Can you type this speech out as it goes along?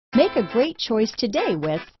Make a great choice today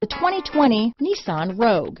with the 2020 Nissan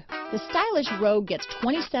Rogue. The stylish Rogue gets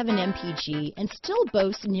 27 mpg and still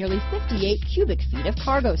boasts nearly 58 cubic feet of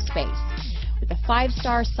cargo space. With a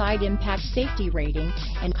 5-star side impact safety rating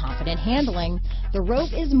and confident handling, the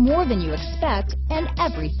Rogue is more than you expect and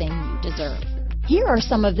everything you deserve. Here are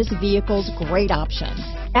some of this vehicle's great options: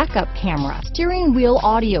 backup camera, steering wheel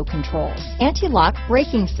audio controls, anti-lock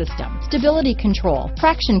braking system, stability control,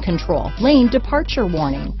 traction control, lane departure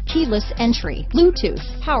warning, keyless entry, Bluetooth,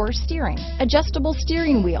 power steering, adjustable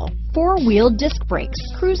steering wheel, 4-wheel disc brakes,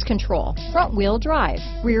 cruise control, front-wheel drive,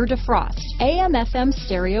 rear defrost, AM/FM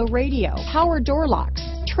stereo radio, power door locks,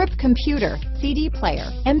 trip computer, CD player,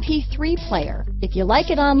 MP3 player. If you like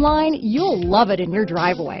it online, you'll love it in your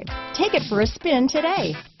driveway. Take it for a spin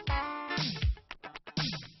today.